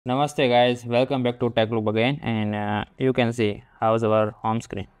Namaste guys, welcome back to Tech Loop again, and you can see how's our home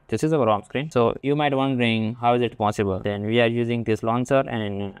screen. This is our home screen. So you might wondering how is it possible. Then we are using this launcher,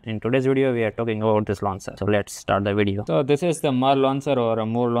 and in today's video we are talking about this launcher. So let's start the video. So this is the Mer launcher or a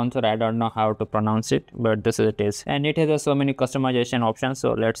Moore launcher. I don't know how to pronounce it, but this is it is, and it has so many customization options.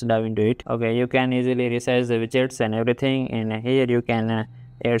 So let's dive into it. Okay, you can easily resize the widgets and everything, and here you can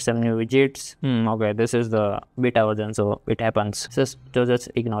add some new widgets. Okay, this is the beta version, so it happens. Just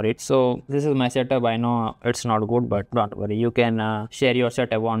ignore it. So this is my setup. I know it's not good, but don't worry, you can share your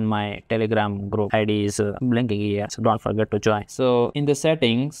setup on my Telegram group. ID is blinking here, so don't forget to join. So in the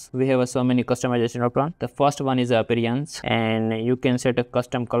settings we have so many customization options. The first one is appearance, and you can set a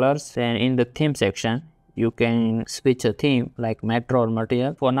custom colors. And in the theme section you can switch a theme like metro or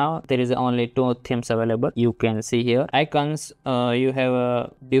material. For now there is only 2 themes available. You can see here icons. You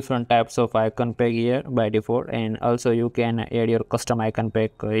have different types of icon pack here by default, and also you can add your custom icon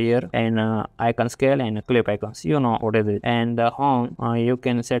pack here, and icon scale and clip icons, you know what is it. And the home, you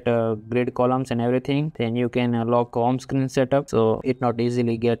can set grid columns and everything. Then you can lock home screen setup so it not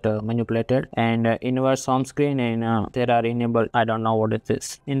easily get manipulated, and inverse home screen, and there are enabled. I don't know what it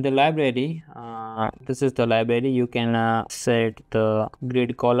is. In the library, this is the library. You can set the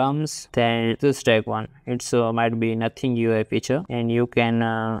grid columns. Then this tag one, it's might be nothing UI feature, and you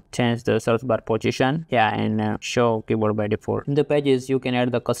can change the search bar position, and show keyboard by default. In the pages you can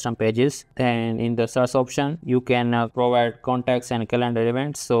add the custom pages. Then in the search option you can provide contacts and calendar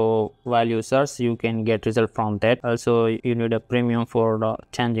events, so while you search you can get result from that. Also you need a premium for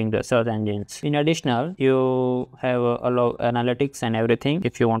changing the search engines. In additional, you have allow analytics and everything.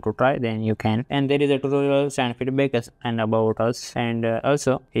 If you want to try, then you can. And there is a tutorials and feedback and about us. And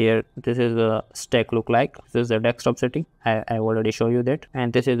also here, this is the stack look like. This is the desktop setting. I already show you that.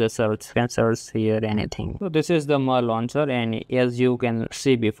 And this is the search. You can search here anything. So this is the Mer launcher, and as you can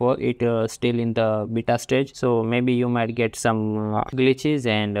see before, it still in the beta stage. So maybe you might get some glitches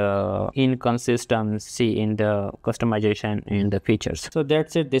and inconsistency in the customization and the features. So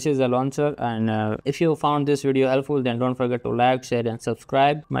that's it. This is the launcher, and if you found this video helpful, then don't forget to like, share and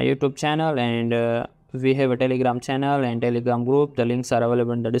subscribe my YouTube channel. And we have a Telegram channel and Telegram group. The links are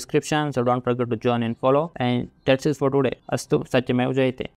available in the description, so don't forget to join and follow. And that's it for today. Astu Satyameva Jayate.